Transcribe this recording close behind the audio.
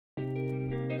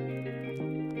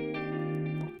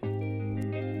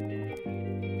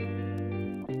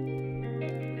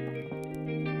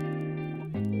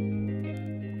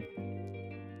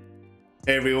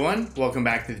Hey everyone, welcome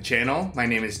back to the channel. My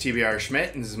name is TBR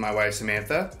Schmitt and this is my wife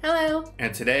Samantha. Hello.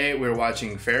 And today we're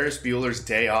watching Ferris Bueller's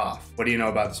Day Off. What do you know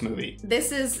about this movie?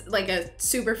 This is like a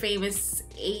super famous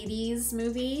 80s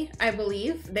movie, I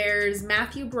believe. There's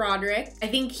Matthew Broderick. I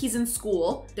think he's in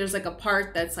school. There's like a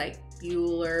part that's like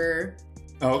Bueller.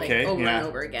 Okay, like over and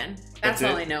over again. That's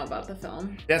all I know about the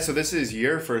film. Yeah, so this is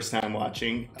your first time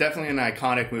watching. Definitely an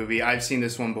iconic movie. I've seen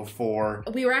this one before.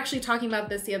 We were actually talking about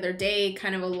this the other day,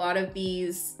 kind of a lot of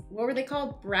these, what were they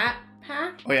called? Brat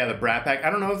Pack? Oh yeah, the Brat Pack.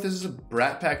 I don't know if this is a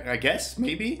Brat Pack, I guess,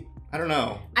 maybe? I don't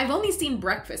know. I've only seen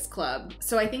Breakfast Club,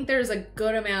 so I think there's a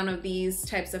good amount of these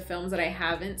types of films that I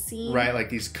haven't seen. Right, like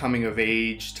these coming of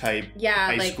age type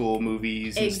high school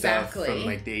movies and stuff from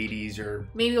like the 80s or...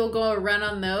 Maybe we'll go a run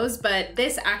on those, but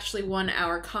this actually won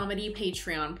our comedy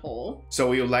Patreon poll. So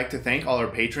we would like to thank all our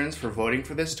patrons for voting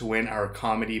for this to win our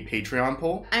comedy Patreon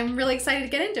poll. I'm really excited to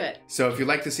get into it. So if you'd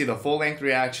like to see the full-length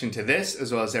reaction to this,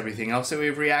 as well as everything else that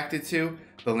we've reacted to,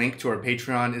 the link to our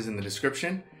Patreon is in the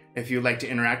description. If you'd like to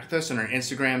interact with us on our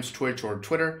Instagrams, Twitch, or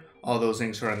Twitter, all those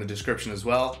links are in the description as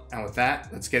well. And with that,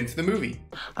 let's get into the movie.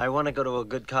 I want to go to a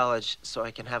good college so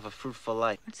I can have a fruitful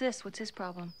life. What's this? What's his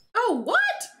problem? Oh, what?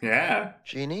 Yeah.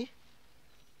 Jeannie?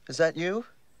 Is that you?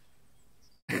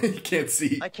 You can't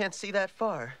see. I can't see that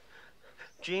far.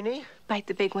 Jeannie? Bite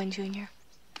the big one, Junior.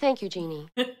 Thank you, Jeannie.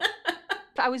 If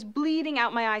I was bleeding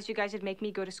out my eyes, you guys would make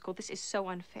me go to school. This is so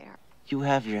unfair. You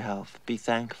have your health. Be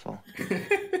thankful.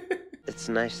 It's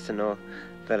nice to know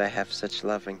that I have such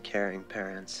loving, caring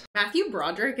parents. Matthew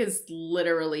Broderick is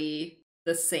literally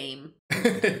the same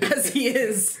as he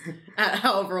is at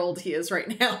however old he is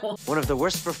right now. One of the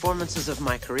worst performances of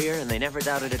my career, and they never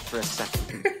doubted it for a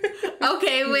second.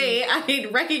 Okay, wait, I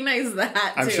recognize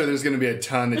that I'm too. sure there's going to be a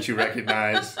ton that you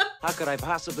recognize. How could I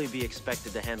possibly be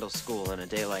expected to handle school on a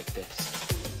day like this?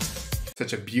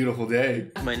 Such a beautiful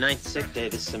day. My 9th sick day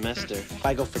this semester. If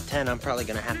I go for 10, I'm probably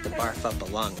gonna have to barf up a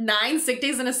lung. 9 sick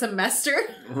days in a semester?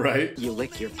 Right? You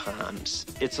lick your palms.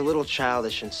 It's a little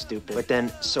childish and stupid, but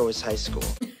then so is high school.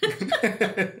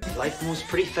 Life moves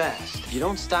pretty fast. If you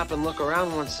don't stop and look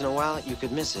around once in a while, you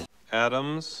could miss it.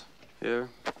 Adams. Here.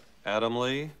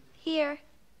 Adamley. Here.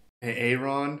 Hey,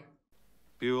 Aaron.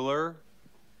 Bueller.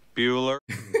 Bueller.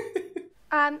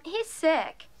 He's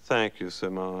sick. Thank you,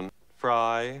 Simone.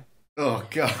 Fry. Oh,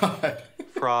 God.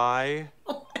 Fry.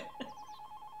 What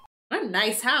a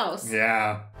nice house.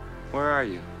 Yeah. Where are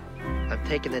you? I'm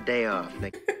taking the day off,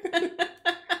 Nick.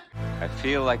 I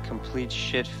feel like complete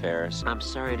shit, Ferris. I'm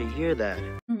sorry to hear that.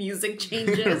 Music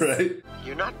changes. Right?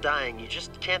 You're not dying, you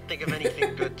just can't think of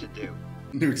anything good to do.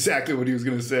 Knew exactly what he was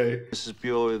going to say. Mrs.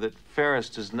 Bueller, that Ferris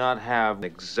does not have an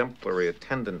exemplary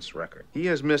attendance record. He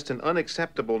has missed an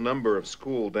unacceptable number of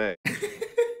school days.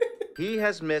 He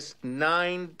has missed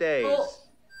 9 days.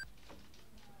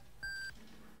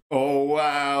 Oh,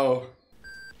 wow.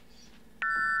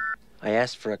 I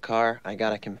asked for a car, I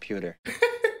got a computer.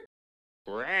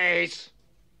 Grace!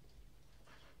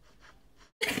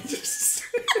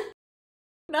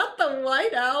 Not the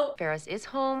whiteout. Ferris is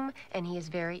home, and he is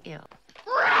very ill.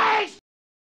 Grace!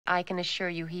 I can assure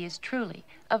you he is truly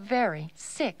a very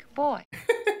sick boy.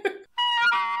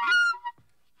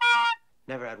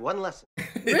 Never had one lesson.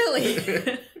 Really?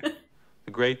 The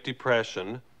Great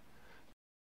Depression.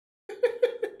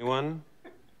 Anyone?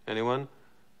 Anyone?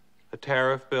 A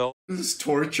tariff bill. This is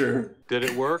torture. Did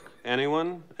it work?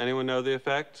 Anyone? Anyone know the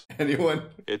effect? Anyone?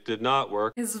 It did not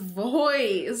work. His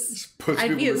voice. Puts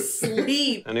I'd be people-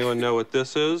 asleep. Anyone know what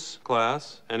this is,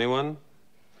 class? Anyone?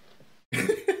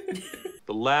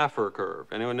 The Laffer curve.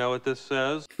 Anyone know what this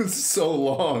says? This is so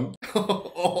long.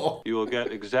 Oh. You will get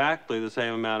exactly the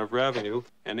same amount of revenue.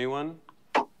 Anyone?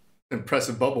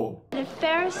 Impressive bubble. If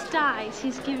Ferris dies,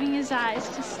 he's giving his eyes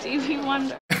to Stevie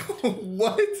Wonder.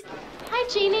 What? Hi,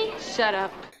 Jeannie. Shut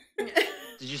up. Did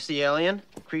you see Alien?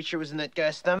 The creature was in that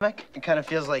guy's stomach? It kind of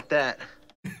feels like that.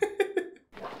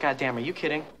 Goddamn, are you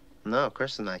kidding? No, of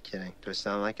course I'm not kidding. Do I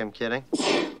sound like I'm kidding?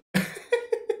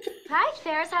 Hi,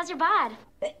 Ferris. How's your bod?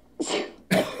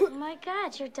 Oh, my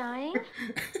God. You're dying?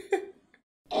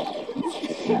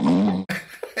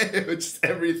 Just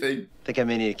everything. I think I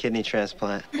may need a kidney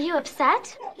transplant. Are you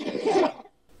upset?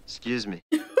 Excuse me.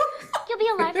 You'll be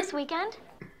alive this weekend?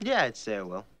 Yeah, I'd say I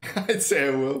will. I'd say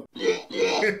I will.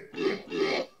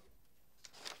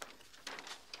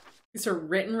 These are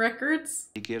written records?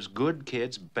 He gives good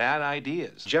kids bad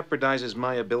ideas. Jeopardizes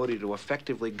my ability to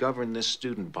effectively govern this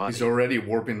student body. He's already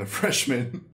warping the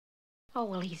freshmen. Oh,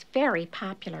 well, he's very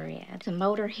popular, Ed.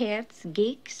 Motorheads,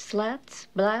 geeks, sluts,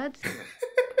 bloods.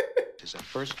 It's a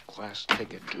first-class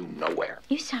ticket to nowhere.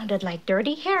 You sounded like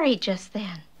Dirty Harry just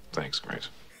then. Thanks, Grace.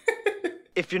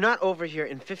 If you're not over here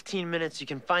in 15 minutes, you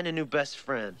can find a new best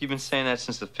friend. You've been saying that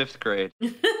since the 5th grade.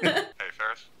 Hey,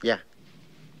 Ferris. Yeah.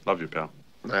 Love you, pal.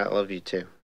 I love you too.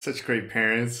 Such great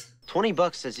parents.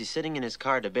 $20 says he's sitting in his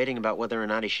car debating about whether or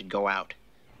not he should go out.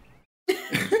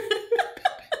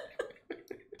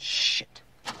 Shit.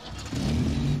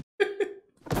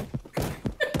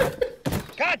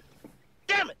 God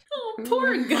damn it! Oh,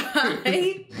 poor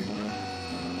guy.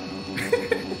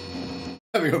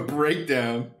 Having a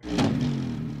breakdown.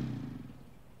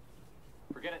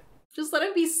 Forget it. Just let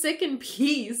him be sick in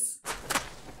peace.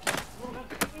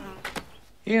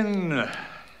 In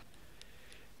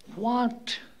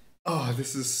what Oh,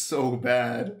 this is so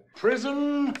bad.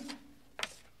 prison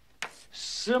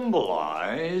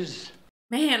symbolize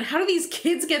Man, how do these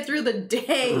kids get through the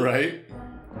day? Right?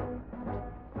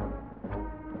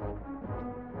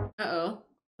 Uh-oh. Is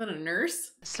that a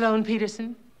nurse? Sloane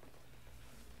Peterson,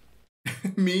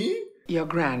 Me? your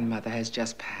grandmother has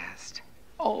just passed.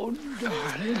 Oh,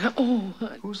 darling. Oh,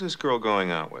 honey. Who's this girl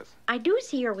going out with? I do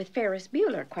see her with Ferris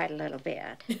Bueller quite a little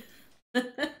bit.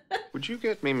 Would you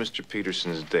get me Mr.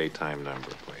 Peterson's daytime number,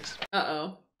 please?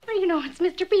 Uh-oh. Oh, you know, it's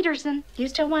Mr. Peterson. Do you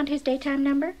still want his daytime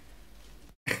number?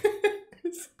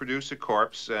 Produce a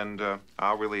corpse, and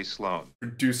I'll release Sloane.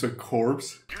 Produce a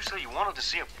corpse? You say you wanted to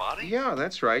see a body? Yeah,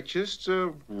 that's right. Just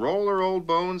roll her old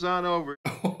bones on over.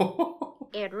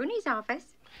 Ed Rooney's office.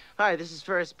 Hi, this is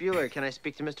Ferris Bueller. Can I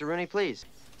speak to Mr. Rooney, please?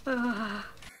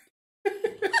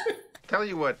 Tell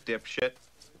you what, dipshit.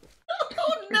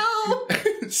 Oh, no!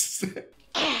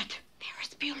 Ed,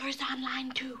 Ferris Bueller's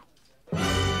online too.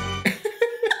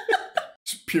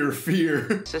 It's pure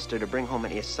fear. Sister, to bring home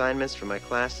any assignments for my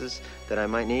classes that I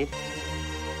might need.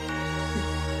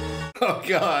 Oh,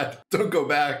 God. Don't go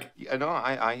back. Yeah, no,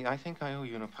 I think I owe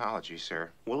you an apology,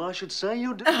 sir. Well, I should say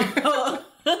you did.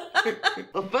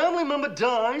 A family member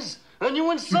dies, and you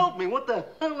insult me. What the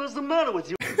hell is the matter with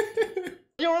you?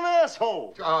 You're an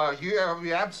asshole.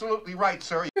 You're absolutely right,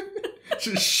 sir.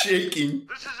 Just shaking.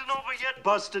 This isn't over yet,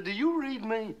 Buster. Do you read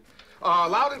me?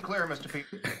 Loud and clear, Mr. Pete.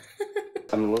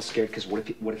 I'm a little scared because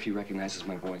what if he recognizes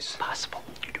my voice? Possible.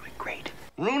 You're doing great.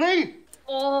 Rooney?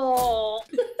 Oh.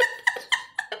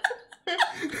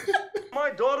 My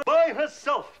daughter by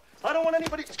herself. I don't want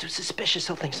anybody... It's too suspicious.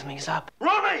 He'll think something's up.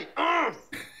 Rooney!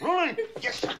 Rooney!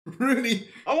 Yes. Rooney.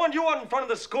 I want you out in front of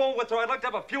the school with her. I'd like to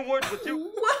have a few words with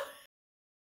you. What?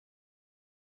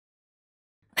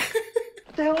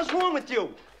 What the hell is wrong with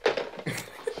you?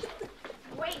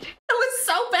 Wait. That was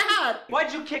so bad.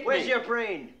 Why'd you kick me? Where's your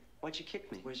brain? Why'd you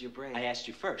kick me? Where's your brain? I asked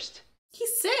you first.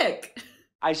 He's sick.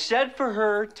 I said for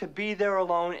her to be there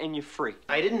alone and you're free.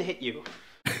 I didn't hit you.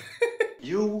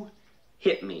 You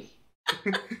hit me.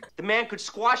 The man could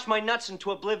squash my nuts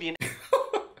into oblivion.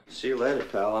 See you later,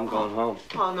 pal. I'm going home.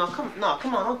 Oh, no, come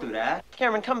on, don't do that.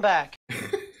 Cameron, come back.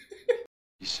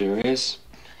 You serious?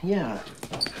 Yeah.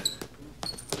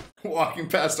 Walking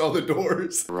past all the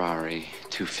doors. Ferrari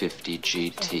 250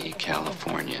 GT,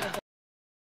 California.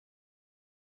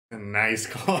 A nice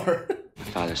car. My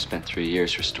father spent 3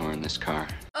 years restoring this car.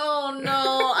 Oh,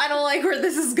 no. I don't like where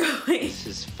this is going. It's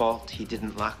his fault he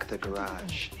didn't lock the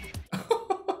garage.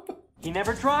 He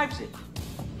never drives it.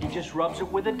 He just rubs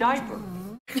it with a diaper.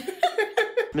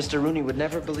 Mr. Rooney would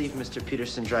never believe Mr.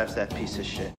 Peterson drives that piece of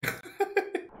shit.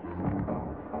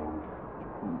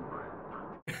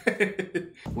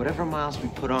 Whatever miles we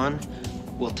put on,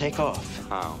 we'll take off.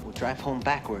 How? We'll drive home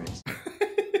backwards.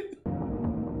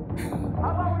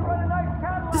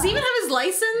 Does he even have his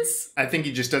license? I think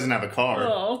he just doesn't have a car.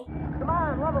 Oh. Come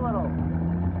on, rub a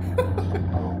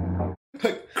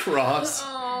little. Cross.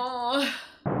 Oh.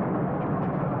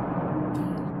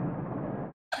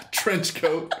 Trench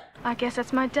coat. I guess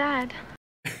that's my dad.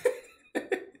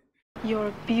 You're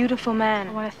a beautiful man.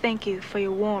 I want to thank you for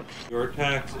your warmth. Your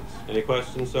taxes. Any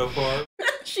questions so far?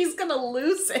 She's gonna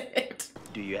lose it.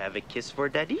 Do you have a kiss for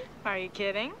Daddy? Are you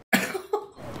kidding?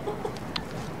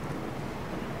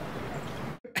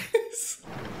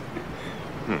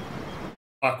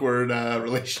 Awkward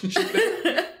relationship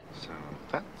there. So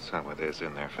that's how it is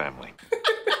in their family.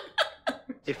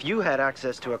 If you had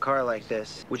access to a car like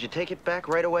this, would you take it back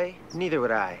right away? Neither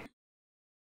would I.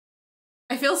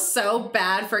 I feel so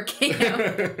bad for Cam.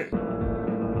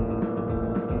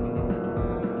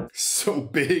 So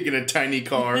big in a tiny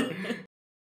car.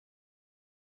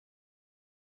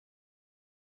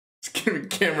 It's giving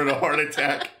Cameron a heart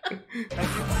attack.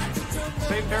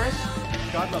 Save Ferris.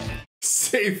 God loves you.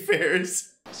 Save Ferris.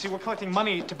 See, we're collecting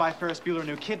money to buy Ferris Bueller a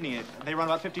new kidney. They run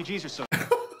about 50 G's or so.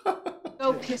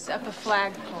 Go piss up a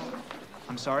flagpole.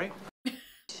 I'm sorry?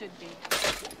 Should be.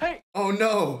 Hey! Oh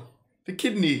no. The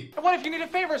kidney. And what if you need a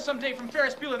favor someday from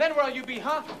Ferris Bueller? Then where'll you be,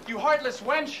 huh? You heartless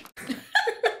wench.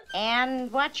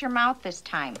 And watch your mouth this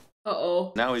time.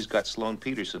 Uh-oh. Now he's got Sloane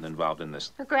Peterson involved in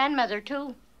this. Her grandmother,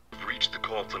 too. Reach the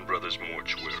Coughlin Brothers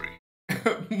mortuary.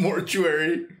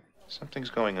 Mortuary. Something's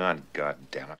going on, god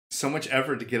damn it. So much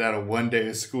effort to get out of one day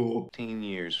of school. 15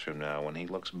 years from now, when he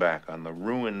looks back on the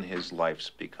ruin his life's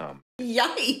become.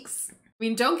 Yikes. I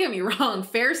mean, don't get me wrong,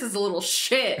 Ferris is a little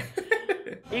shit.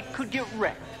 It could get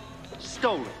wrecked,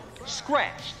 stolen,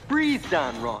 scratched, breathed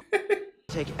on wrong.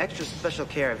 Take extra special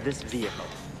care of this vehicle.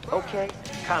 Okay?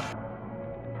 Come.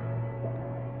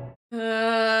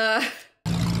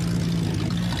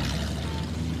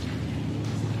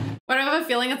 But I have a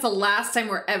feeling it's the last time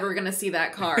we're ever gonna see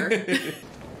that car.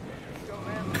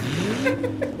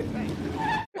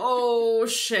 Oh,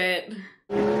 shit.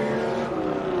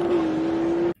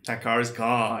 That car's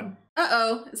gone.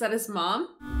 Uh-oh, is that his mom?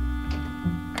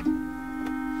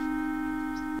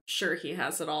 Sure, he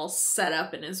has it all set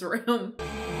up in his room.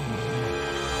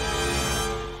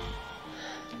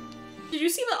 Did you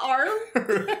see the arm?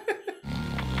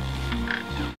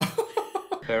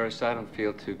 Ferris, I don't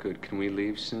feel too good. Can we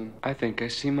leave soon? I think I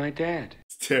see my dad.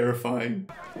 It's terrifying.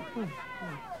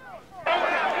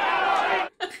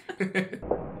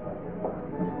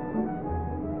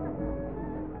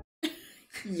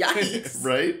 Yikes.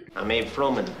 Right? I'm Abe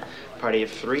Froman. Party of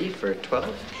 3 for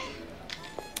 12.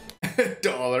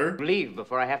 $1. Leave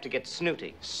before I have to get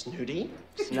snooty. Snooty?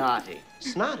 Snotty.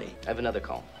 Snotty? I have another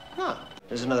call. Huh.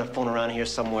 There's another phone around here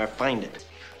somewhere. Find it.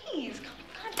 Please,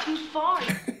 not too far.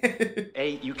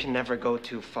 Hey, you can never go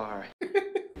too far.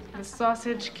 The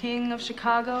Sausage King of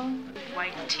Chicago.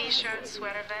 White t-shirt,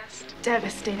 sweater vest.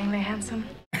 Devastatingly handsome.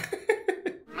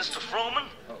 Mr. Froman,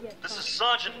 this is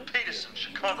Sergeant Peterson,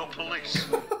 Chicago Police.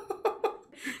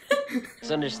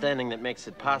 It's understanding that makes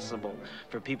it possible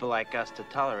for people like us to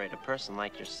tolerate a person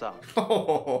like yourself.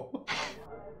 Oh.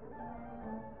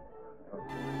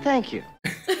 Thank you.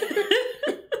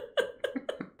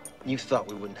 You thought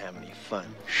we wouldn't have any fun.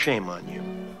 Shame on you.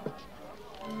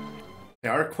 They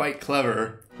are quite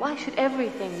clever. Why should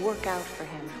everything work out for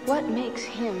him? What makes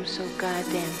him so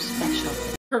goddamn special?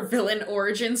 Her villain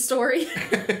origin story.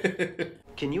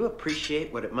 Can you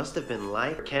appreciate what it must have been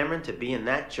like for Cameron to be in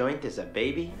that joint as a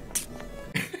baby?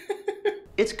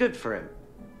 It's good for him.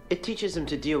 It teaches him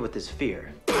to deal with his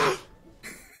fear.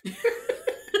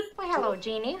 Well, hello,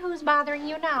 Jeannie. Who's bothering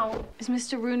you now? Is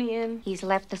Mr. Rooney in? He's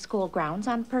left the school grounds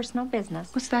on personal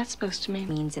business. What's that supposed to mean?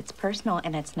 Means it's personal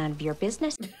and it's none of your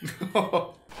business.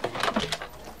 What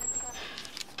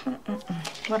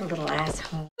a little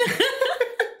asshole.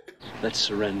 Let's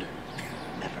surrender.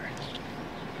 Never.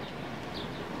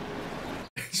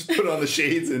 Just put on the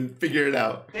shades and figure it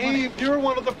out. Dave, you're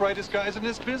one of the brightest guys in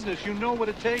this business. You know what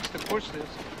it takes to push this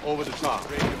over the top.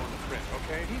 Radio on the print,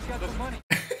 okay? He's got the money.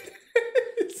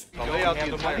 I'll lay out the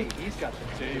entire... He's got the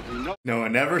Dave. No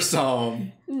one ever saw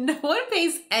him. No one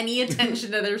pays any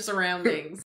attention to their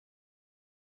surroundings.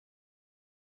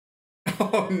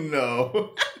 Oh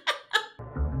no.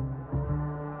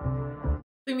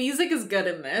 The music is good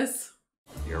in this.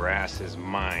 Your ass is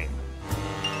mine.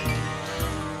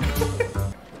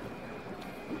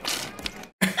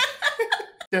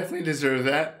 Definitely deserve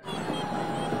that.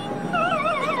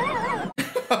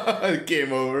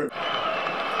 Game over.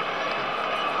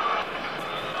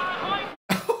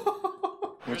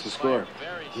 What's the score?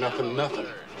 Nothing.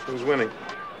 Who's winning?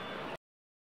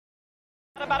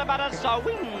 I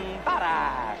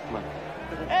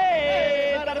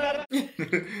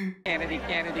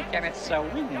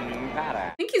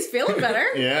think he's feeling better.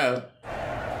 Yeah.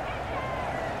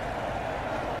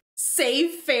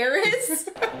 Save Ferris?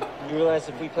 You realize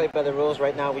if we played by the rules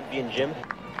right now, we'd be in gym?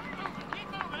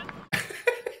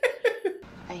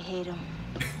 I hate him.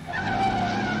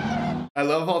 I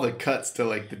love all the cuts to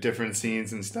like the different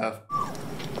scenes and stuff.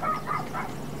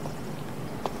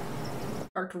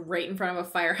 Parked right in front of a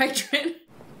fire hydrant.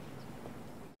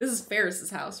 This is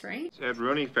Ferris's house, right? It's Ed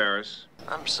Rooney, Ferris.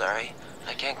 I'm sorry.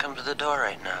 I can't come to the door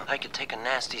right now. I could take a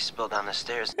nasty spill down the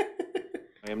stairs.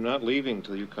 I am not leaving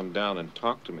till you come down and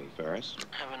talk to me, Ferris.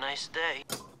 Have a nice day.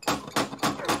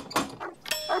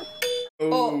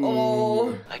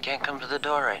 Oh. I can't come to the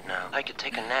door right now. I could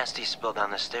take a nasty spill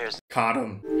down the stairs. Caught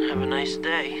him. Have a nice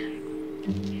day.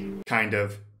 Kind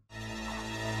of.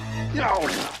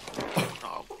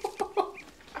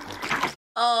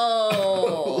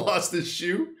 Oh. Lost his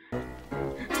shoe.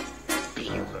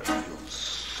 Bueller, you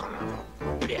son of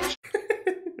a bitch.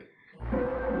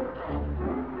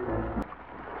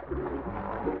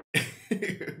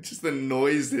 Just the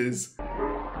noises.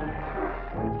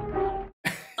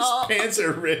 His pants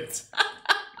are ripped.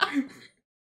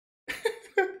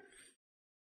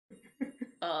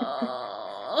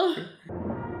 Oh.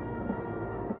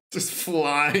 Just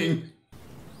flying.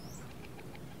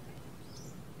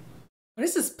 What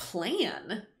is his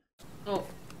plan? Oh.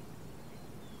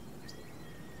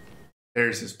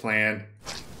 There's his plan.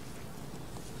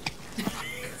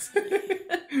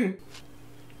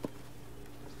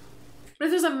 But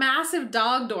if there's a massive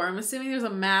dog door, I'm assuming there's a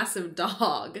massive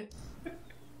dog.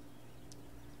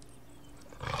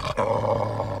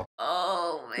 Oh,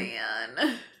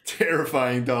 man.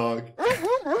 Terrifying dog.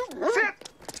 Sit!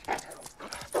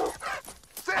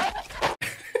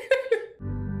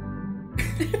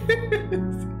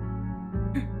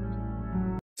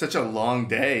 Such a long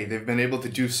day. They've been able to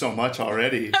do so much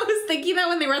already. I was thinking that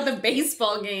when they were at the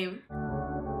baseball game.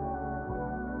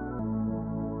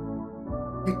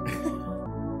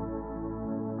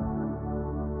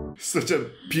 Such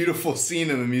a beautiful scene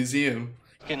in the museum.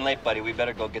 It's getting late, buddy. We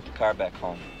better go get the car back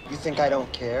home. You think I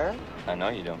don't care? I know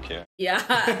you don't care. Yeah.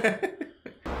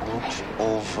 Look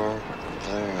over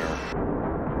there.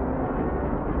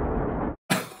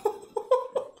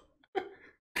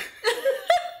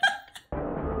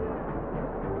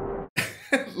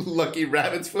 Lucky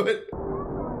rabbit's foot.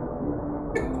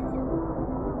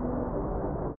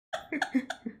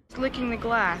 He's licking the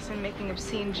glass and making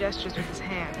obscene gestures with his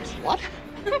hands. What?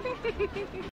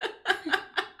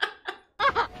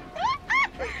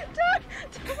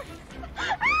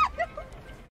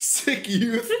 Sick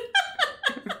youth.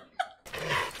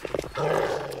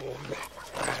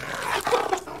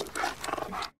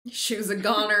 Shoes a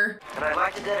goner. And I'd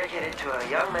like to dedicate it to a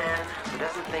young man who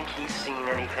doesn't think he's seen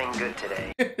anything good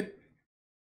today.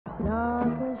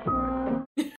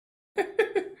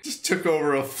 Just took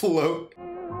over a float.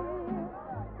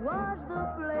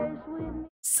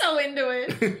 So into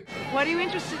it. What are you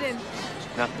interested in?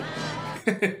 Nothing.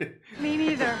 Me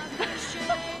neither. What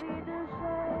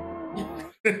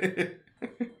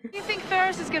do you think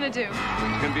Ferris is gonna do?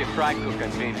 He's gonna be a fry cook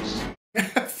on Venus.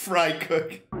 Fry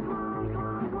cook.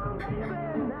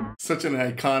 Such an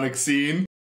iconic scene.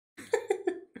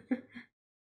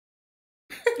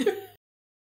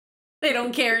 They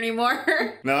don't care anymore.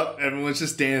 Nope, everyone's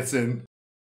just dancing.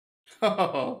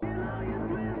 Oh.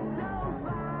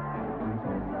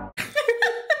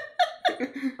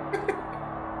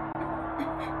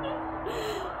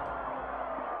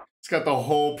 It's got the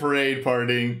whole parade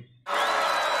partying.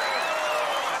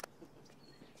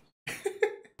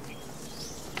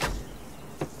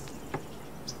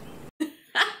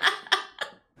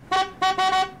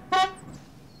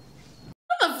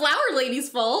 The flower lady's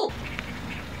fault.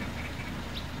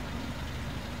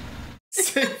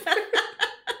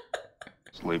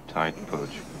 Sleep tight, Pooch.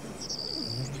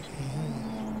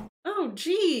 Oh,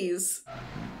 jeez.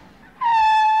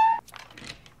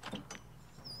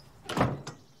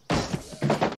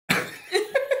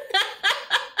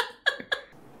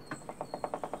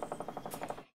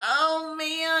 Oh,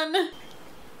 man.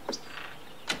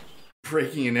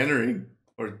 Breaking and entering.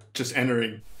 Or just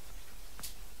entering.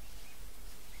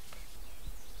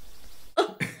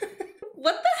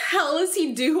 What the hell is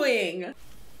he doing?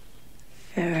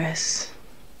 Ferris.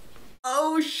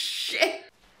 Oh, shit.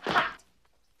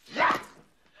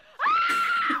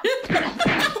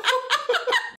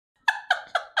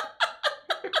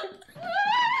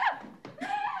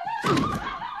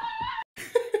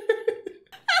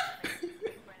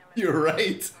 You're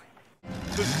right.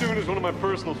 This tune is one of my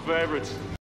personal favorites.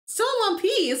 Still in one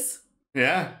piece.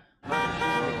 Yeah.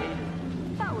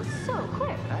 That was so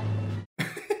quick.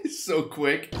 So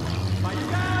quick.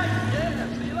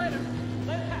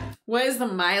 What is the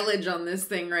mileage on this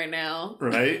thing right now?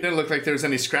 Right? Didn't look like there was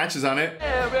any scratches on it.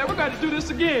 Yeah, man, we're going to do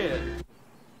this again.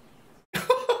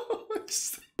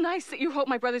 Nice that you hope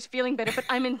my brother's feeling better, but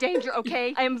I'm in danger,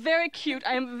 okay? I am very cute.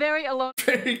 I am very alone.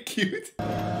 Very cute.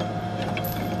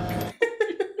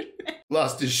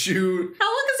 Lost his shoe. How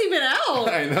long has he been out?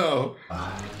 I know.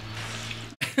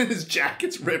 His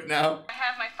jacket's ripped now. I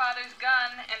have my father's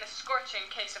gun and a scorching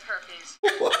case of herpes.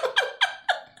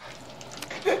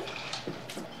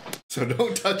 So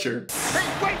don't touch her.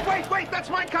 Hey, wait! That's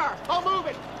my car! I'll move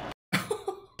it!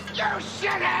 You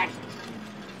shithead!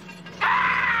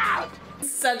 Ah!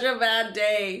 Such a bad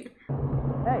day.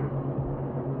 Hey.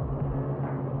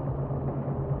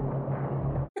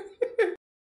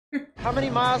 How many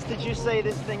miles did you say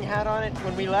this thing had on it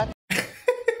when we left?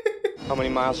 How many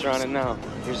miles are on it now?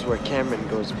 Here's where Cameron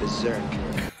goes berserk.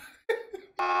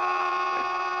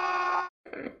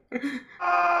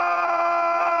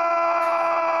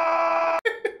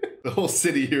 The whole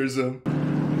city hears him.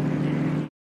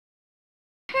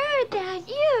 Heard that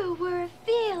you were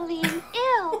feeling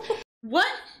ill. What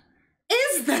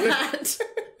is that? 'Cause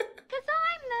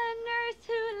I'm the nurse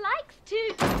who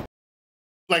to...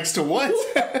 Likes to what?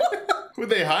 Who'd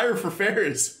they hire for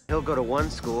Ferris? He'll go to one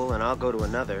school and I'll go to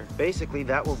another. Basically,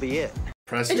 that will be it.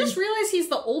 I just realized he's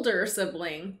the older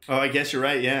sibling. Oh, I guess you're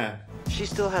right, yeah. She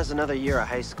still has another year of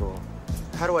high school.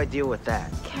 How do I deal with that?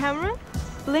 Cameron,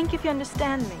 blink if you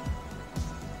understand me.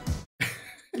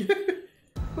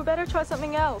 We better try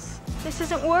something else. This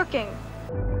isn't working.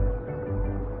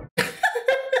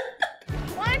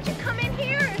 Why don't you come in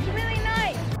here? It's really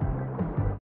nice.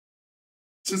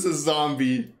 Just a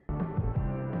zombie.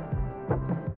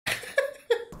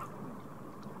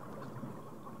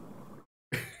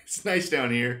 It's nice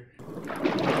down here.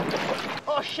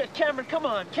 Oh shit, Cameron, come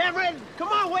on. Cameron, come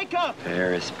on, wake up.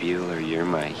 Ferris Bueller, you're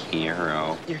my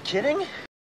hero. You're kidding?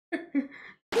 Come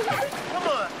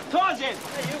on, Tarzan.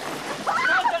 Hey, you.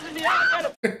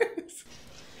 Tarzan,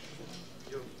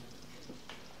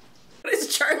 What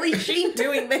is Charlie Sheen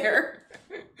doing there?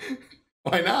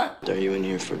 Why not? Are you in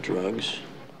here for drugs?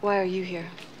 Why are you here?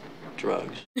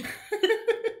 Drugs. You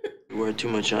wear too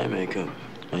much eye makeup.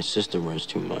 My sister wears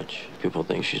too much. People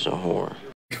think she's a whore.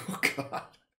 Oh, God.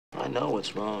 I know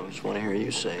what's wrong. I just want to hear you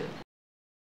say it.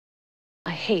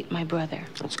 I hate my brother.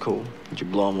 That's cool. Did you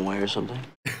blow him away or something?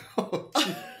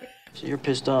 So you're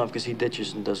pissed off because he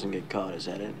ditches and doesn't get caught, is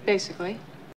that it? Basically.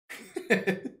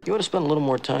 You ought to spend a little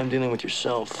more time dealing with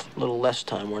yourself, a little less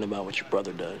time worrying about what your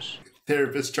brother does.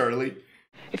 Therapist Charlie.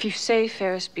 If you say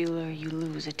Ferris Bueller, you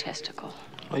lose a testicle.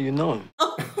 Oh, you know him.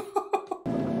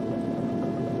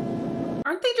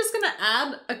 Aren't they just gonna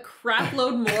add a crap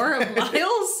load more of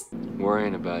Miles?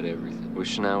 Worrying about everything.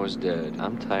 Wishing I was dead.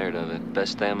 I'm tired of it.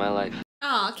 Best day of my life.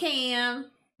 Aw,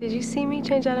 Cam. Did you see me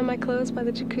change out of my clothes by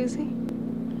the jacuzzi?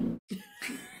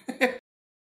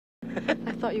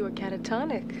 I thought you were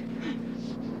catatonic.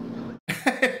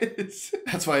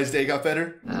 That's why his day got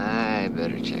better? I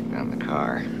better check on the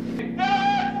car.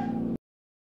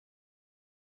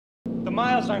 The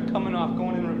miles aren't coming off,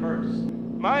 going in reverse.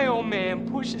 My old man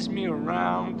pushes me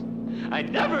around. I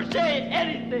never say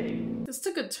anything. This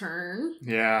took a turn.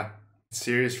 Yeah.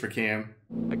 Serious for Cam.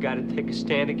 I gotta take a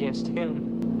stand against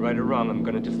him. Right or wrong, I'm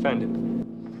gonna defend him.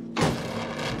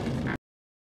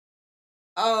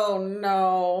 Oh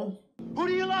no. Who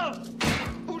do you love?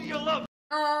 Who do you love?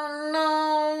 Oh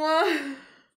no.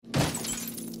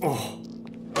 Oh.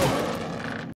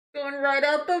 Going right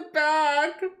out the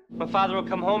back. My father will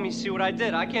come home, you see what I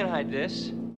did. I can't hide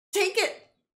this. Take it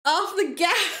off the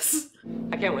gas.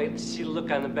 I can't wait to see the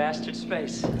look on the bastard's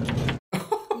face.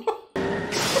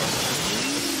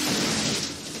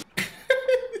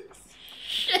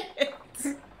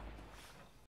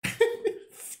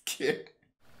 Shit.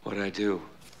 What'd I do?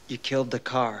 You killed the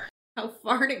car. How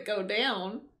far did it go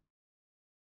down?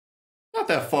 Not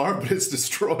that far, but it's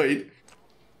destroyed.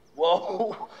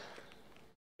 Whoa.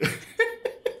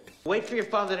 Wait for your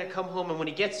father to come home, and when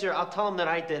he gets here, I'll tell him that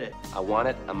I did it. I want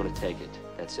it, I'm gonna take it.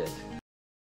 That's it.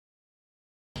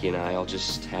 He and I'll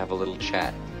just have a little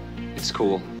chat. It's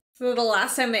cool. So the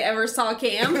last time they ever saw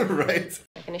Cam? Right.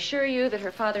 I can assure you that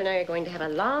her father and I are going to have a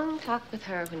long talk with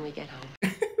her when we get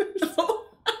home.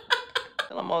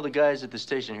 Tell him all the guys at the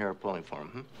station here are pulling for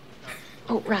him,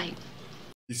 Oh, right.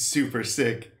 He's super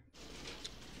sick.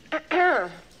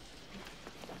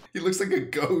 He looks like a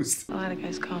ghost. A lot of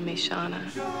guys call me Shauna.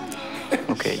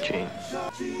 Okay, Gene.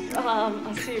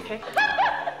 I'll see you, okay?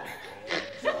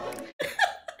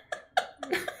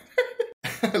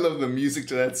 I love the music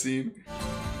to that scene.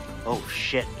 Oh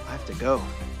shit, I have to go.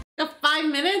 5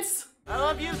 minutes? I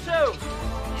love you too.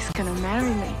 He's gonna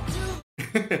marry me.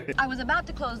 I was about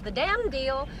to close the damn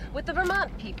deal with the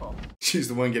Vermont people. She's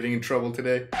the one getting in trouble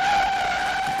today.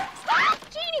 Stop!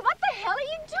 Jeannie, what the hell are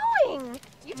you doing?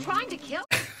 You trying to kill?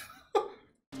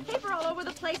 Paper all over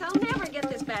the place. I'll never get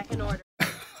this back in order.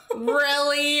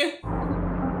 Really?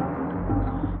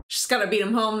 She's gotta beat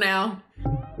him home now.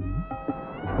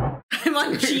 I'm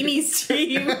on Jeannie's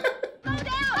team. Go down!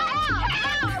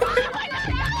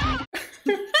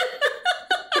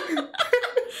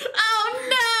 Oh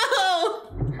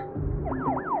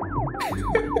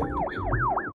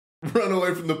no! Run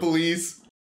away from the police.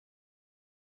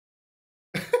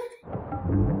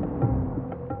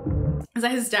 Is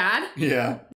that his dad?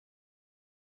 Yeah.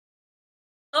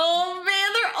 Oh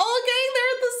man, they're all getting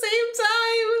there at the same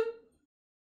time.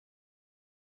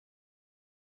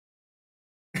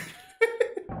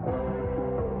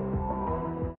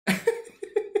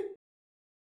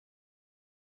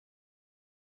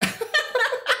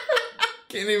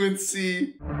 Can't even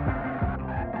see.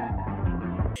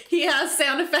 He has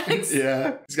sound effects.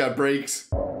 Yeah, he's got brakes.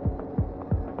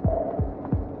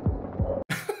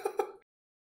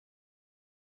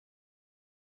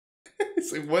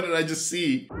 It's like, what did I just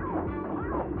see?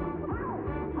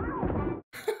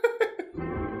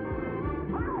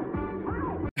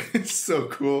 It's so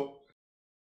cool.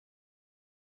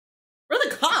 Where are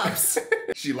the cops?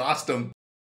 She lost him.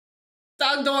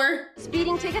 Dog door.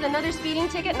 Speeding ticket, another speeding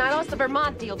ticket, and I lost the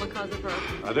Vermont deal because of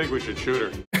her. I think we should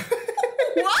shoot her.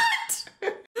 What?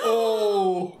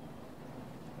 Oh.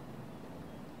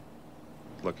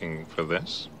 Looking for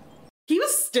this? He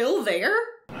was still there?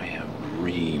 I have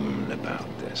dreamed about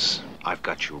this. I've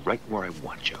got you right where I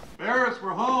want you. Ferris,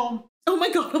 we're home. Oh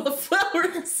my God, all the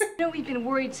flowers. You know, we've been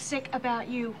worried sick about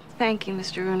you. Thank you,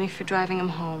 Mr. Rooney, for driving him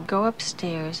home. Go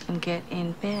upstairs and get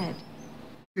in bed.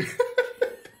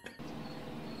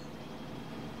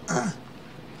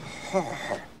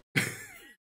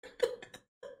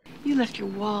 You left your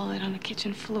wallet on the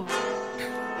kitchen floor.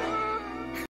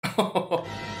 Oh,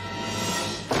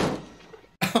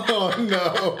 oh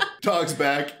no. Dog's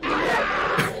back.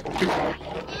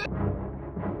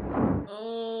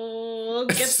 Oh,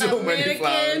 get So that many mannequin.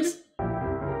 flowers.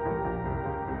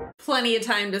 Plenty of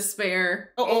time to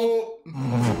spare. Oh.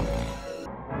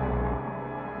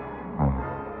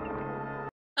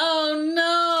 Oh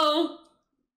no.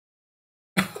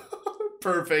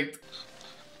 Perfect.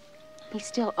 He's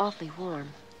still awfully warm.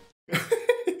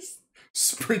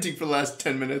 Sprinting for the last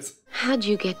 10 minutes. How'd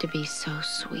you get to be so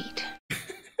sweet?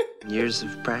 Years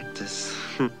of practice.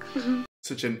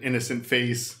 Such an innocent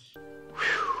face.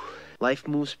 Life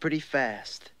moves pretty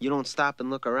fast. You don't stop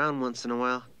and look around once in a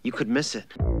while, you could miss it.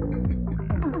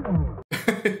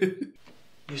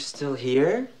 You're still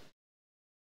here?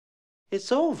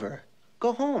 It's over.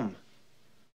 Go home.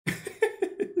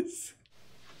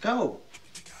 Go.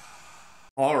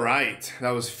 All right.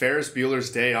 That was Ferris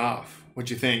Bueller's Day Off. What'd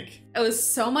you think? It was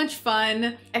so much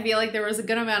fun. I feel like there was a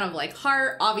good amount of like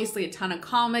heart, obviously a ton of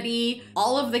comedy.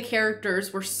 All of the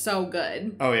characters were so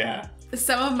good. Oh, yeah.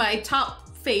 Some of my top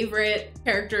favorite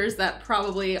characters that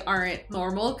probably aren't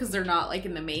normal because they're not like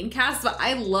in the main cast, but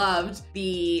I loved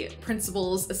the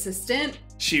principal's assistant.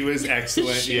 She was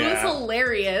excellent. She was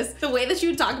hilarious. The way that she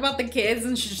would talk about the kids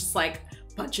and she's just like,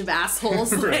 bunch of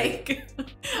assholes. Right. Like,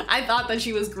 I thought that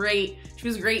she was great. She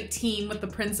was a great team with the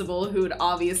principal who had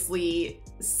obviously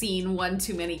seen one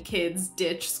too many kids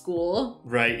ditch school.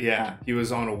 Right, yeah. He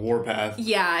was on a warpath.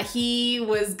 Yeah, he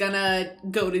was gonna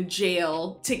go to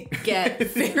jail to get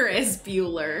Ferris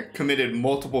Bueller. Committed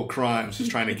multiple crimes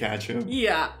just trying to catch him.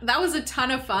 Yeah, that was a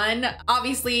ton of fun.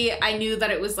 Obviously, I knew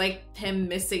that it was like him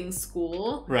missing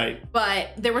school. Right.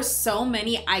 But there were so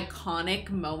many iconic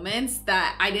moments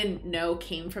that I didn't know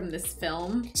came from this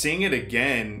film. Seeing it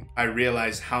again, I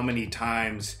realized how many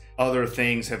times other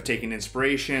things have taken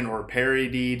inspiration or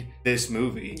parodied this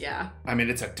movie. Yeah. I mean,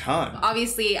 it's a ton.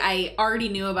 Obviously, I already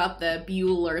knew about the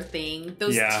Bueller thing.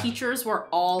 Those teachers were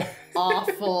all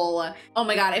awful. Oh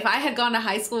my God, if I had gone to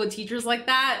high school with teachers like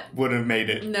that, would have made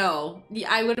it. No,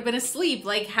 I would have been asleep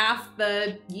like half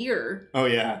the year. Oh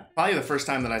yeah. Probably the first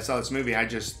time that I saw this movie, I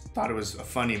just thought it was a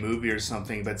funny movie or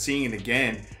something, but seeing it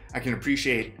again, I can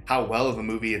appreciate how well of a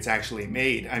movie it's actually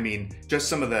made. I mean, just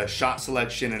some of the shot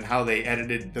selection and how they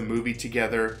edited the movie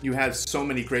together. You have so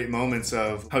many great moments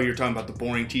of how you're talking about the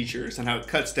boring teachers and how it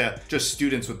cuts to just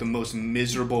students with the most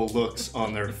miserable looks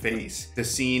on their face. The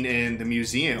scene in the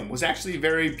museum was actually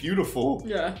very beautiful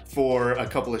for a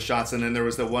couple of shots. And then there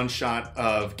was the one shot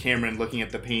of Cameron looking at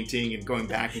the painting and going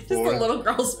back and forth. Just the little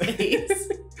girl's face.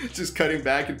 Just cutting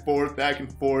back and forth, back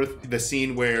and forth. The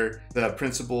scene where the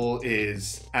principal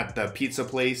is at the pizza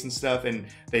place and stuff, and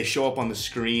they show up on the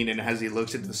screen, and as he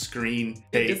looks at the screen,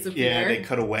 they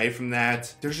cut away from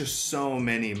that. There's just so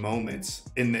many moments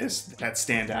in this that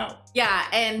stand out. Yeah,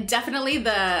 and definitely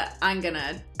I don't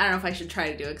know if I should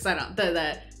try to do it because I don't,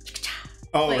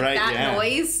 oh, like right, that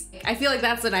noise. I feel like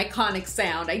that's an iconic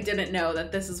sound. I didn't know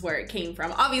that this is where it came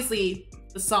from. Obviously,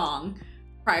 the song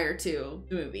prior to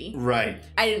the movie. Right.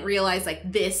 I didn't realize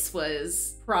like this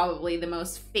was probably the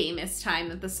most famous time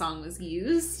that the song was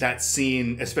used. That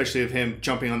scene, especially of him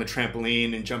jumping on the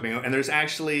trampoline and jumping out. And there's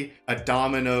actually a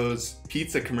Domino's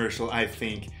pizza commercial, I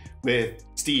think, with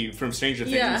Steve from Stranger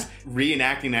Things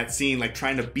reenacting that scene, like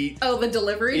trying to beat... Oh, the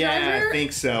delivery driver? Yeah, I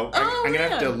think so. I'm gonna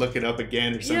have to look it up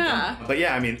again or something. Yeah. But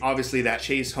yeah, I mean, obviously that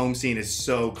chase home scene is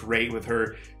so great with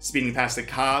her speeding past the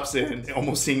cops and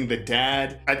almost seeing the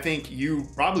dad. I think you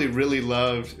probably really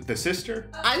loved the sister.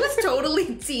 I was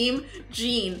totally team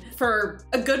Jean for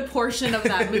a good portion of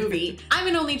that movie. I'm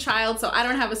an only child, so I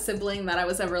don't have a sibling that I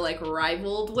was ever like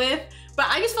rivaled with. But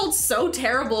I just felt so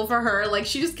terrible for her. Like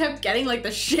she just kept getting like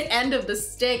the shit end of the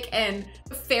stick, and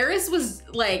Ferris was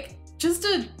like just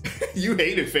a... You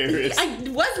hated Ferris. I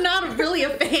was not really a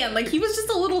fan. Like, he was just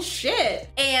a little shit.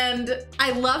 And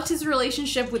I loved his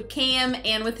relationship with Cam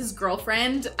and with his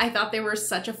girlfriend. I thought they were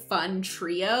such a fun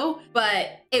trio,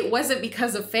 but it wasn't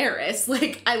because of Ferris.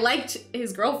 Like, I liked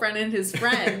his girlfriend and his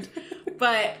friend.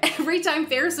 But every time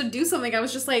Ferris would do something, I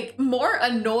was just like more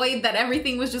annoyed that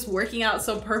everything was just working out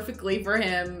so perfectly for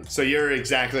him. So you're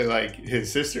exactly like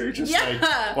his sister, just like,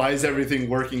 why is everything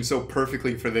working so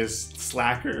perfectly for this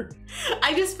slacker?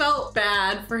 I just felt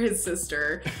bad for his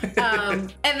sister.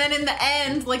 And then in the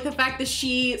end, like the fact that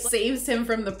she saves him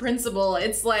from the principal,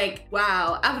 it's like,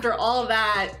 wow, after all of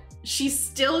that, she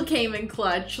still came in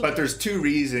clutch. But there's two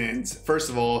reasons. First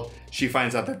of all, she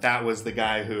finds out that that was the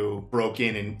guy who broke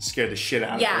in and scared the shit out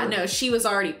of her. Yeah, no, she was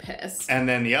already pissed. And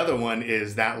then the other one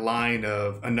is that line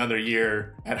of another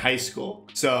year at high school.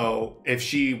 So if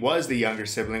she was the younger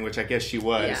sibling, which I guess she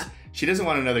was, she doesn't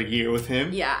want another year with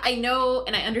him. Yeah, I know,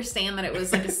 and I understand that it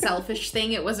was like a selfish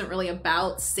thing. It wasn't really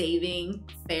about saving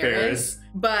Ferris.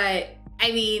 But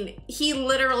I mean, he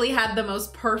literally had the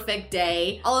most perfect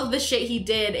day. All of the shit he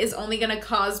did is only gonna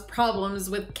cause problems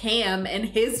with Cam and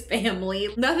his family.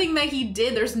 Nothing that he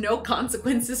did, there's no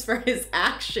consequences for his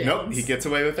actions. Nope, he gets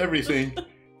away with everything.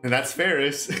 And that's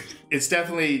Ferris. It's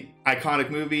definitely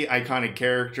iconic movie, iconic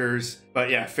characters.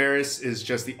 But yeah, Ferris is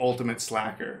just the ultimate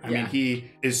slacker. I mean, he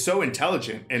is so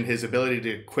intelligent in his ability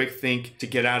to quick think, to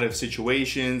get out of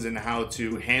situations and how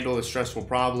to handle the stressful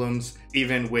problems,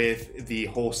 even with the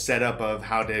whole setup of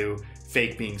how to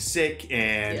fake being sick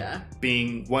and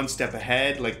being one step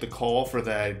ahead, like the call for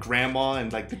the grandma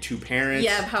and like the two parents.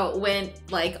 Yeah, how it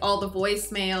went, like all the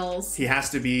voicemails. He has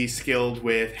to be skilled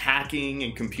with hacking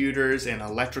and computers and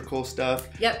electrical stuff.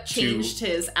 Yep, changed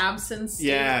his absence.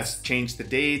 Yes, changed the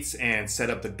dates and set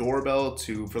up the doorbell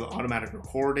for the automatic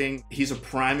recording. He's a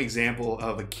prime example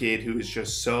of a kid who is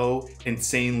just so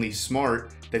insanely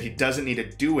smart that he doesn't need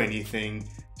to do anything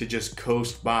to just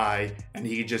coast by, and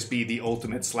he could just be the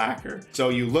ultimate slacker. So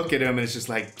you look at him and it's just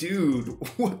like, dude,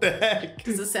 what the heck?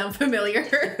 Does it sound familiar?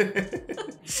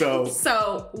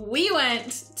 So we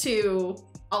went to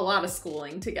a lot of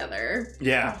schooling together.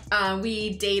 Yeah.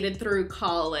 We dated through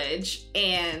college,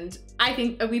 and I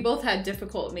think we both had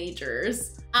difficult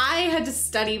majors. I had to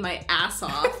study my ass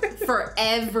off for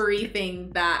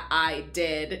everything that I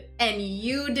did, and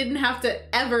you didn't have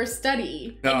to ever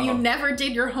study, and you never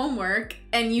did your homework,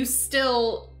 and you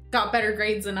still got better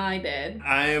grades than I did.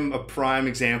 I am a prime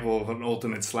example of an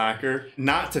ultimate slacker.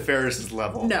 Not to Ferris's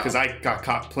level, because I got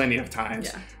caught plenty of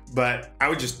times. But I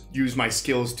would just use my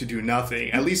skills to do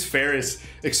nothing. At least Ferris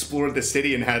explored the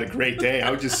city and had a great day.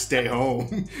 I would just stay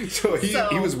home. So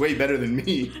he was way better than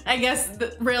me. I guess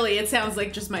really it sounds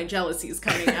like just my jealousy is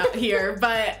coming out here.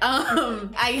 But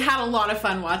I had a lot of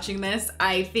fun watching this.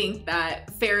 I think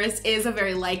that Ferris is a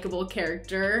very likable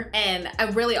character. And I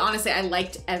really, honestly, I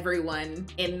liked everyone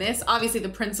in this. Obviously the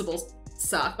principals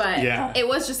suck, but it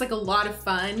was just like a lot of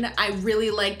fun. I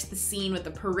really liked the scene with the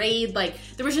parade. Like,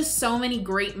 there was just so many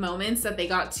great moments that they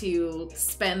got to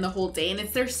spend the whole day, and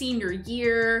it's their senior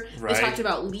year. They talked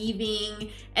about leaving,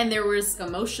 and there was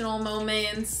emotional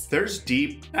moments. There's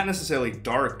deep, not necessarily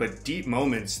dark, but deep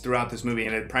moments throughout this movie,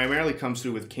 and it primarily comes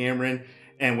through with Cameron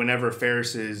and whenever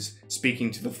Ferris is speaking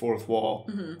to the fourth wall.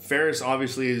 Ferris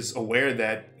obviously is aware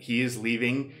that he is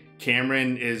leaving.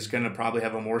 Cameron is going to probably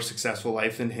have a more successful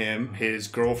life than him. His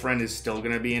girlfriend is still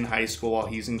going to be in high school while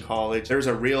he's in college. There's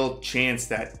a real chance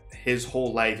that his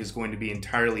whole life is going to be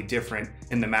entirely different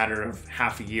in the matter of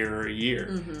half a year or a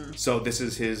year. So this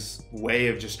is his way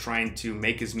of just trying to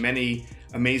make as many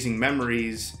amazing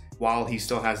memories while he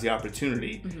still has the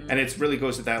opportunity. And it really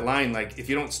goes to that line, like, if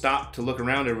you don't stop to look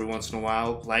around every once in a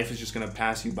while, life is just gonna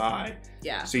pass you by.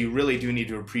 So you really do need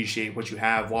to appreciate what you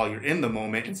have while you're in the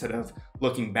moment instead of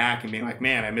looking back and being like,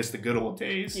 man, I miss the good old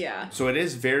days. So it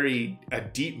is a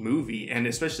deep movie, and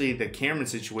especially the Cameron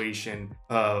situation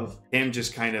of him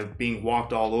just kind of being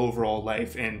walked all over all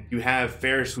life. And you have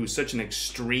Ferris, who's such an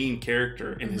extreme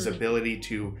character in his ability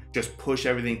to just push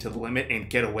everything to the limit and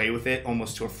get away with it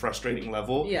almost to a frustrating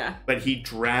level. But he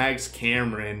drags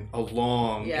Cameron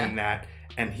along in that,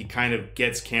 and he kind of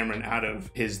gets Cameron out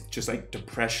of his just like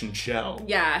depression shell.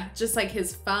 Just like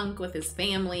his funk with his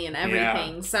family and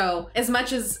everything. So as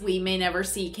much as we may never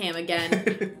see Cam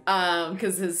again,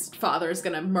 because his father is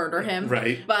gonna murder him.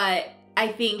 But I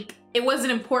think it was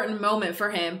an important moment for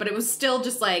him, but it was still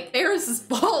just like Ferris's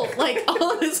fault. Like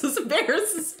all of this was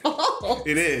Ferris's fault.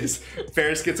 It is.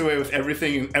 Ferris gets away with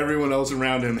everything and everyone else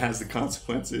around him has the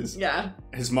consequences. Yeah.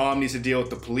 His mom needs to deal with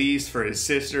the police for his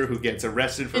sister who gets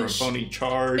arrested for a phony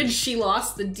charge. And she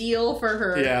lost the deal for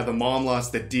her. Yeah, the mom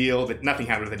lost the deal. But nothing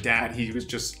happened to the dad. He was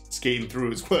just skating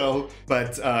through as well.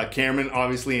 But Cameron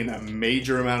obviously in a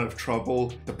major amount of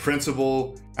trouble. The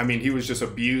principal, I mean, he was just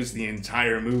abused the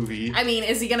entire movie. I mean,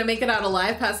 is he gonna make it out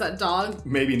alive past that dog?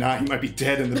 Maybe not. He might be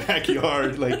dead in the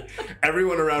backyard. Like,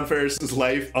 everyone around Ferris's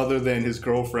life, other than his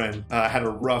girlfriend, had a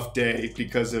rough day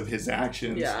because of his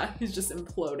actions. Yeah, he's just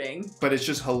imploding. But it's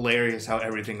just hilarious how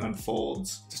everything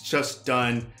unfolds. It's just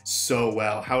done so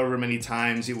well. However many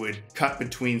times it would cut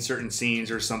between certain scenes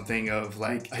or something of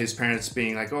like his parents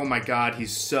being like, oh my God,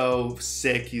 he's so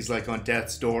sick. He's like on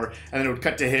death's door. And then it would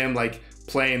cut to him like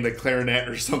playing the clarinet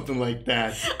or something like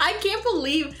that. I can't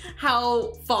believe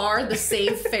how far the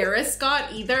Save Ferris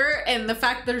got either. And the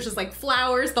fact there's just like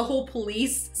flowers, the whole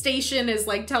police station is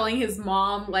like telling his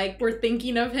mom, like, we're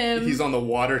thinking of him. He's on the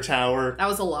water tower. That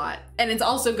was a lot. And it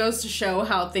also goes to show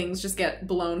how things just get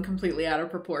blown completely out of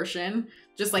proportion.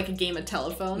 Just like a game of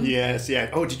telephone. Yes,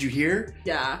 yeah. Oh, did you hear?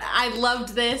 Yeah. I loved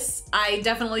this. I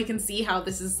definitely can see how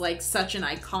this is like such an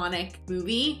iconic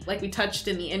movie. Like we touched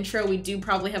in the intro, we do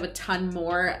probably have a ton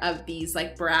more of these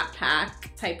like Brat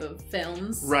Pack type of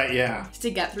films. Right, yeah. To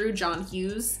get through. John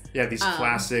Hughes. Yeah, these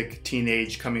classic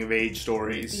teenage coming of age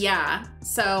stories. Yeah.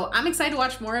 So I'm excited to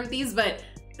watch more of these, but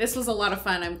this was a lot of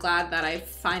fun. I'm glad that I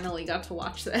finally got to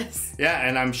watch this. Yeah,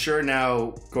 and I'm sure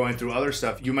now going through other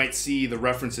stuff, you might see the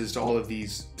references to all of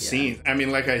these scenes. I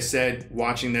mean, like I said,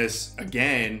 watching this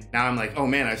again, now I'm like, oh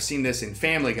man, I've seen this in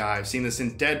Family Guy, I've seen this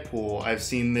in Deadpool, I've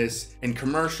seen this in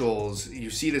commercials.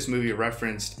 You see this movie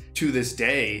referenced to this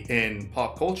day in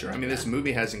pop culture. I mean, this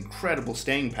movie has incredible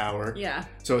staying power. Yeah.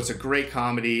 So it's a great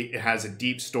comedy. It has a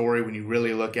deep story when you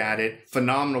really look at it.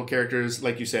 Phenomenal characters.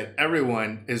 Like you said,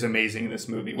 everyone is amazing in this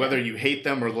movie. Whether you hate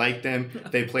them or like them,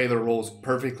 they play their roles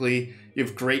perfectly. You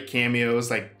have great cameos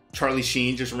like Charlie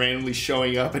Sheen just randomly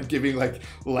showing up and giving like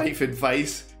life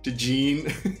advice to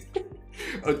Jean.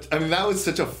 I mean, that was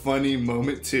such a funny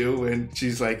moment too when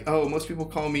she's like, oh, most people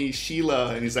call me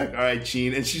Sheila. And he's like, all right,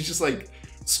 Jean. And she's just like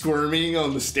squirming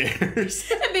on the stairs.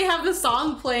 And they have the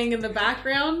song playing in the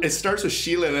background. It starts with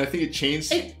Sheila and I think it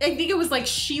changed. I think it was like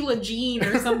Sheila Jean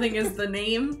or something is the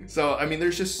name. So, I mean,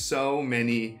 there's just so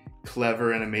many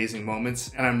clever and amazing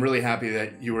moments. And I'm really happy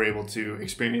that you were able to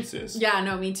experience this. Yeah,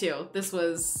 no, me too. This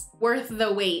was worth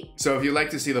the wait. So if you'd like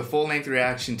to see the full-length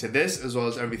reaction to this, as well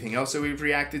as everything else that we've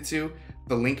reacted to,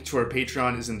 the link to our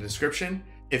Patreon is in the description.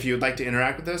 If you would like to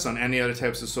interact with us on any other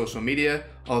types of social media,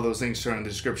 all those links are in the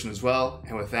description as well.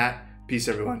 And with that, peace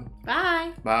everyone.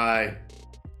 Bye. Bye.